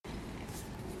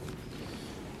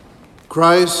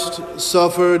Christ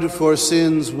suffered for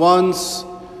sins once,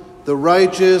 the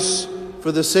righteous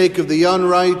for the sake of the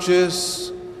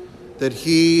unrighteous, that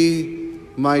he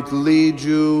might lead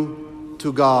you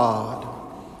to God.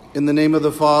 In the name of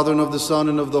the Father, and of the Son,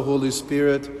 and of the Holy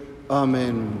Spirit.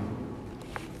 Amen.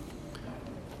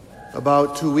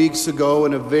 About 2 weeks ago,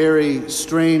 in a very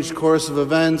strange course of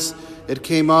events, it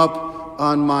came up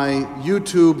on my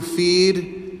YouTube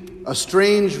feed, a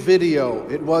strange video.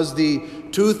 It was the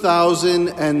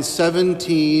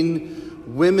 2017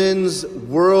 Women's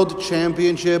World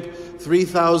Championship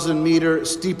 3,000-meter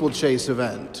steeplechase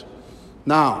event.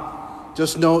 Now,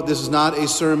 just note, this is not a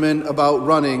sermon about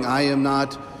running. I am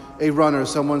not a runner.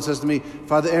 Someone says to me,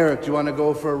 Father Eric, do you want to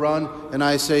go for a run? And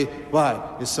I say,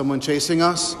 why? Is someone chasing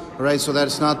us? All right, so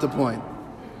that's not the point.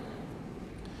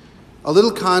 A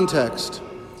little context.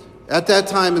 At that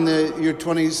time in the year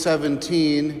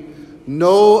 2017,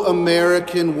 no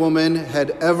American woman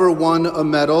had ever won a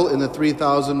medal in the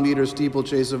 3,000-meter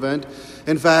steeplechase event.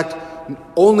 In fact,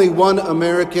 only one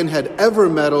American had ever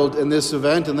medaled in this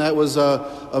event, and that was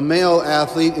a male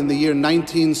athlete in the year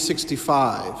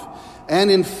 1965. And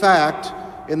in fact,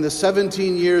 in the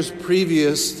 17 years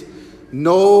previous,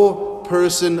 no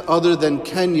person other than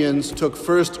Kenyans took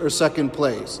first or second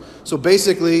place. So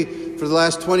basically, for the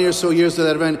last 20 or so years of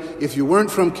that event, if you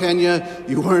weren't from Kenya,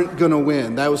 you weren't going to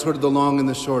win. That was sort of the long and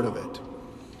the short of it.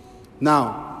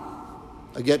 Now,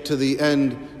 I get to the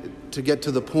end, to get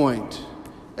to the point.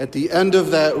 At the end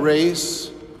of that race,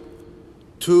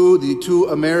 the two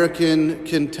American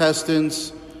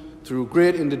contestants, through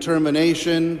grit and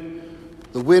determination,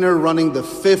 the winner running the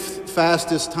 5th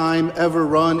fastest time ever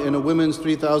run in a women's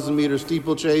 3,000-meter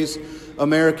steeplechase,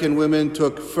 American women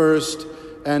took first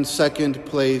and second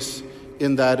place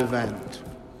in that event.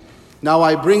 Now,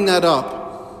 I bring that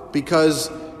up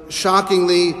because,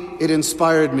 shockingly, it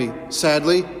inspired me.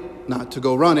 Sadly, not to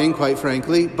go running, quite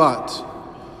frankly, but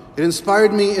it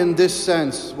inspired me in this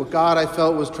sense, what God, I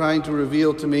felt, was trying to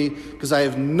reveal to me, because I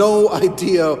have no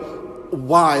idea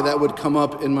why that would come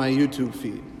up in my YouTube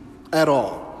feed at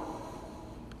all.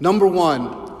 Number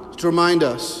one, to remind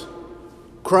us,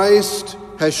 Christ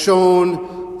has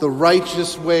shown the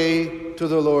righteous way to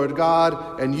the Lord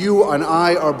God, and you and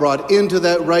I are brought into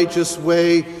that righteous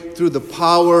way through the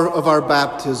power of our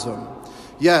baptism.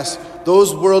 Yes,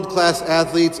 those world-class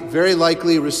athletes very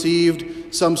likely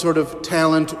received some sort of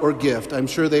talent or gift. I'm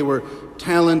sure they were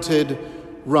talented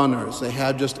runners. They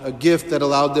had just a gift that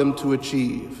allowed them to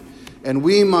achieve. And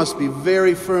we must be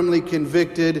very firmly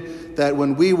convicted that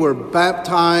when we were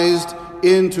baptized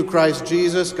into Christ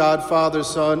Jesus, God, Father,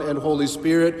 Son, and Holy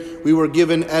Spirit, we were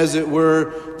given, as it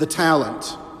were, the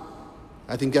talent.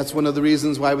 I think that's one of the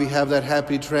reasons why we have that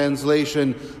happy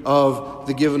translation of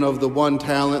the given of the 1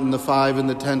 talent and the 5 and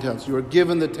the 10 talents. You are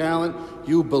given the talent,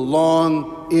 you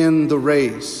belong in the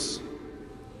race.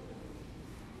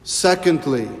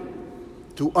 Secondly,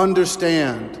 to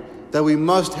understand that we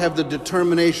must have the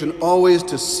determination always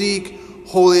to seek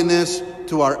holiness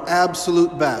to our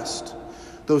absolute best.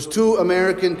 Those 2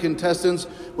 American contestants,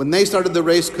 when they started the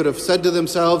race, could have said to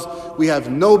themselves, we have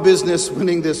no business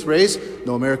winning this race.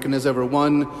 No American has ever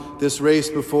won this race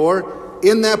before.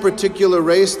 In that particular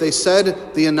race, they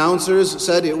said, the announcers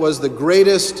said, it was the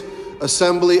greatest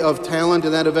assembly of talent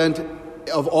in that event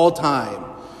of all time.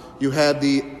 You had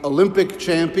the Olympic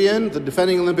champion, the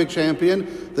defending Olympic champion,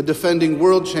 the defending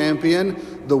world champion,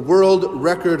 the world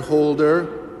record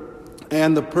holder,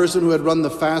 and the person who had run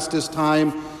the fastest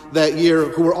time that year,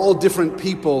 who were all different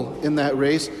people in that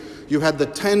race. You had the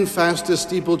 10 fastest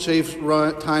steeplechase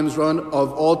times run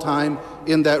of all time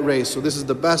in that race. So this is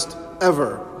the best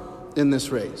ever in this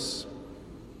race.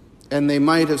 And they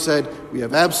might have said, we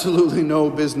have absolutely no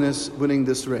business winning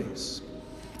this race.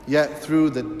 Yet through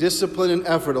the discipline and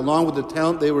effort, along with the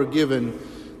talent they were given,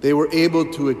 they were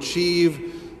able to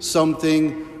achieve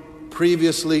something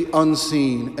previously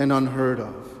unseen and unheard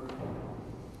of.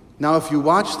 Now, if you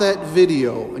watch that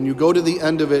video and you go to the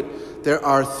end of it, there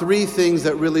are 3 things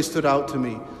that really stood out to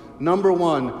me. Number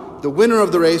one, the winner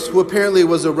of the race, who apparently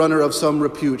was a runner of some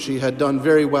repute. She had done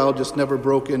very well, just never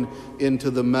broken into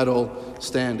the medal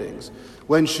standings.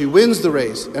 When she wins the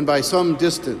race, and by some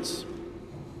distance,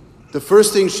 the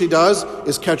first thing she does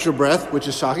is catch her breath, which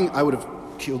is shocking. I would have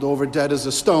keeled over dead as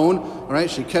a stone. All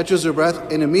right, she catches her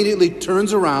breath and immediately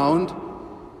turns around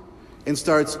and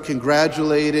starts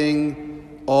congratulating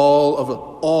all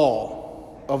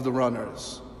of the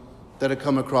runners that had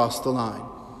come across the line,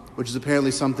 which is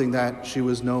apparently something that she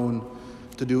was known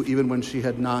to do even when she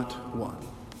had not won.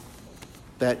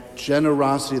 That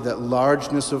generosity, that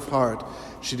largeness of heart.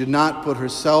 She did not put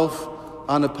herself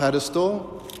on a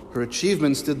pedestal. Her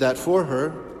achievements did that for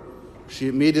her. she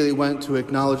immediately went to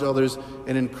acknowledge others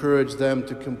and encourage them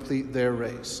to complete their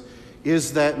race.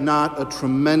 Is that not a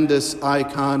tremendous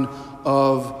icon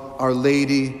of Our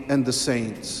Lady and the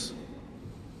saints?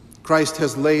 Christ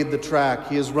has laid the track.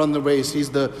 He has run the race. He's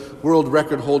the world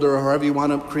record holder, or however you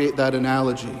want to create that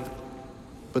analogy.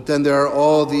 But then there are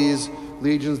all these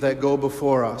legions that go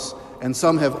before us, and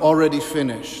some have already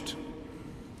finished.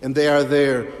 And they are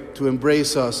there to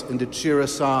embrace us and to cheer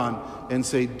us on and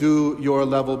say, do your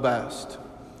level best.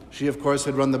 She, of course,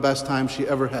 had run the best time she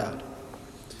ever had.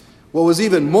 What was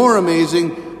even more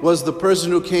amazing was the person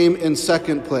who came in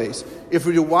second place. If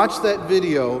you watch that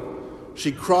video,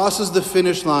 she crosses the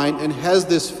finish line and has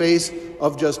this face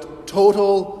of just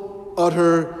total,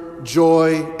 utter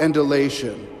joy and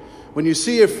elation. When you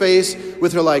see her face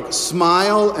with her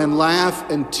smile and laugh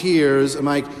and tears, I'm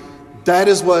like, that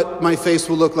is what my face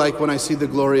will look like when I see the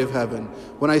glory of heaven.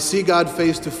 When I see God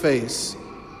face to face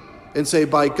and say,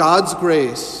 by God's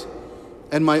grace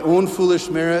and my own foolish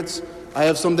merits, I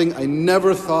have something I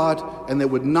never thought and that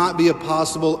would not be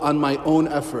possible on my own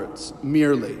efforts,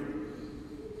 merely.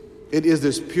 It is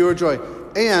this pure joy.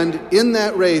 And in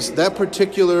that race, that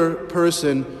particular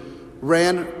person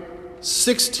ran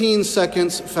 16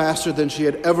 seconds faster than she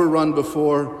had ever run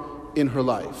before in her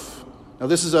life. Now,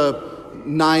 this is a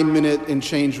 9-minute and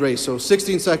change race, so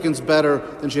 16 seconds better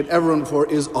than she had ever run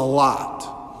before is a lot.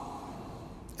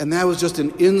 And that was just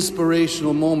an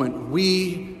inspirational moment.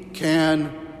 We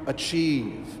can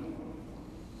achieve.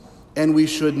 And we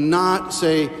should not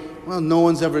say, well, no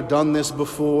one's ever done this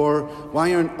before.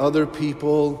 Why aren't other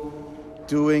people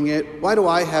doing it? Why do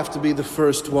I have to be the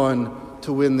first one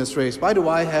to win this race? Why do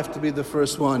I have to be the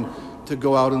first one to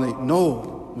go out and lead?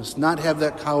 No, must not have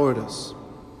that cowardice.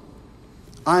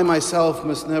 I myself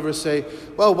must never say,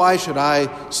 well, why should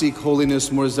I seek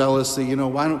holiness more zealously?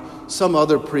 Why don't some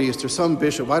other priest or some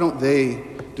bishop, why don't they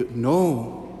do?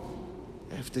 No,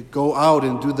 I have to go out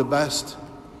and do the best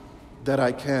that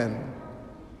I can.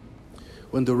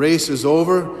 When the race is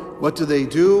over, what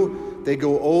do? They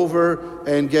go over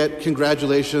and get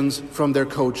congratulations from their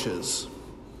coaches.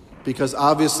 Because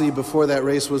obviously before that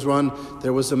race was run,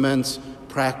 there was immense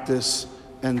practice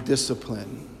and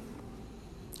discipline.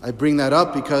 I bring that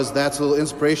up because that's a little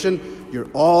inspiration.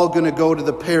 You're all going to go to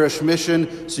the parish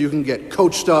mission so you can get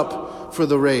coached up for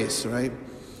the race, right?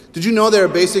 Did you know there are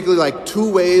basically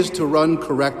 2 ways to run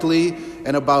correctly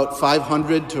and about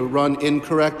 500 to run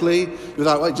incorrectly? You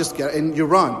thought, just get and you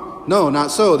run. No,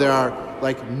 not so. There are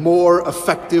more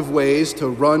effective ways to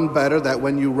run better, that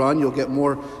when you run, you'll get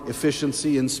more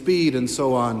efficiency and speed and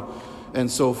so on and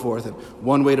so forth. And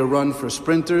one way to run for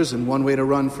sprinters and one way to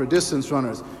run for distance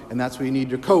runners. And that's where you need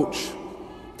your coach.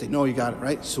 They know you got it,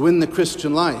 right? So in the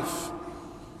Christian life,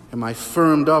 am I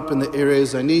firmed up in the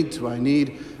areas I need to? I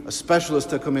need a specialist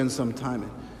to come in sometime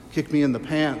and kick me in the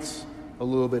pants a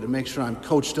little bit and make sure I'm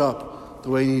coached up the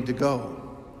way I need to go.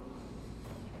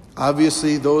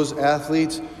 Obviously, those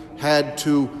athletes had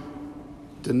to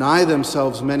deny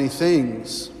themselves many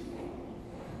things,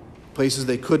 places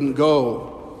they couldn't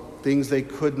go, things they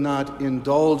could not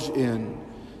indulge in.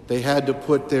 They had to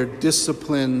put their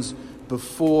disciplines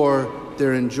before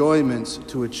their enjoyments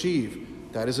to achieve.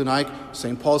 That is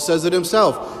St. Paul says it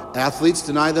himself. Athletes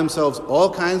deny themselves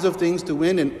all kinds of things to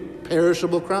win an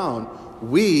perishable crown.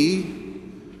 We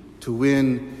to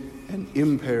win an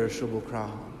imperishable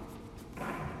crown.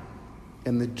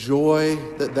 And the joy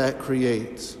that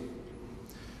creates.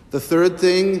 The third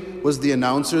thing was the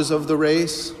announcers of the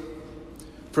race.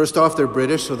 First off, they're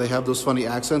British, so they have those funny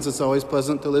accents. It's always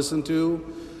pleasant to listen to.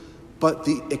 But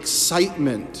the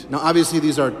excitement. Now, obviously,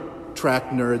 these are track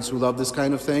nerds who love this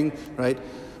kind of thing, right?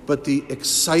 But the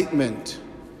excitement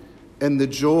and the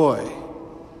joy.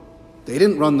 They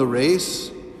didn't run the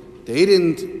race. They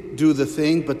didn't do the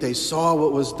thing, but they saw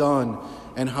what was done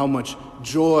and how much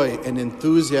joy and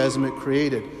enthusiasm it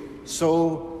created.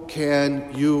 So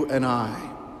can you and I.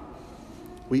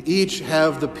 We each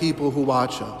have the people who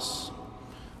watch us.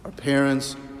 Our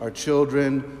parents, our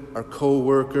children, our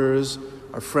co-workers,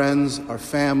 our friends, our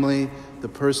family, the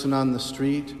person on the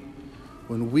street.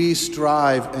 When we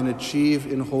strive and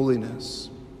achieve in holiness,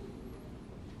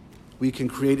 we can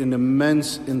create an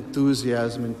immense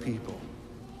enthusiasm in people.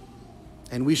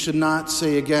 And we should not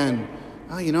say again,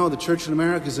 the Church in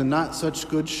America is in not such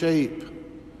good shape.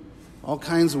 All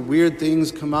kinds of weird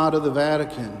things come out of the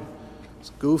Vatican. It's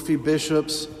goofy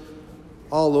bishops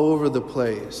all over the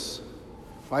place.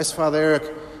 Why is Father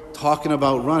Eric talking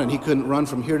about running? He couldn't run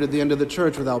from here to the end of the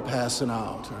church without passing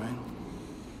out, right?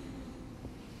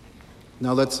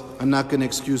 Now I'm not going to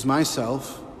excuse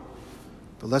myself,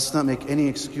 but let's not make any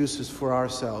excuses for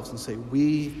ourselves and say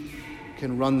we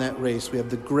can run that race. We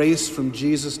have the grace from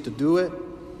Jesus to do it.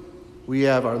 We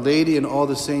have Our Lady and all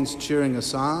the saints cheering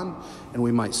us on, and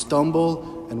we might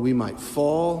stumble and we might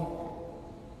fall.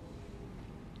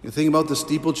 The thing about the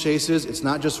steeplechasers, it's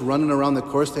not just running around the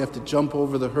course, they have to jump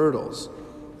over the hurdles.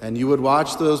 And you would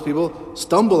watch those people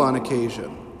stumble on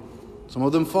occasion. Some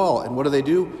of them fall, and what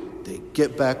do? They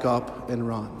get back up and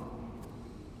run.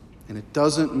 And it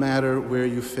doesn't matter where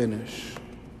you finish.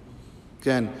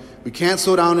 Again, we can't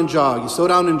slow down and jog. You slow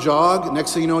down and jog,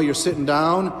 next thing you know, you're sitting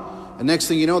down, and next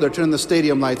thing you know, they're turning the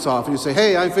stadium lights off. And you say,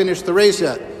 hey, I haven't finished the race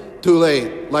yet. Too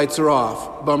late. Lights are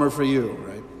off. Bummer for you,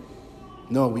 right?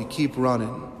 No, we keep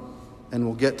running, and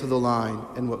we'll get to the line,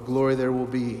 and what glory there will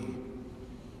be,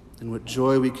 and what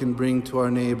joy we can bring to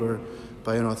our neighbor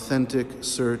by an authentic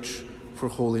search for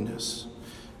holiness.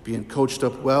 Being coached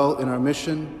up well in our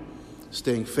mission,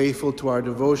 staying faithful to our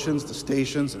devotions, the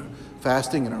stations, our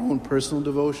fasting, and our own personal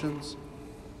devotions.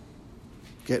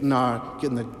 Getting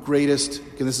the greatest,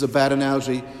 again, this is a bad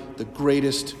analogy, the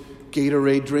greatest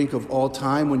Gatorade drink of all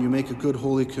time when you make a good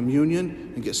Holy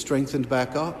Communion and get strengthened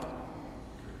back up.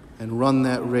 And run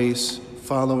that race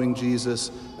following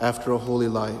Jesus after a holy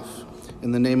life.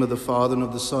 In the name of the Father, and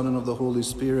of the Son, and of the Holy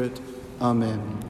Spirit. Amen.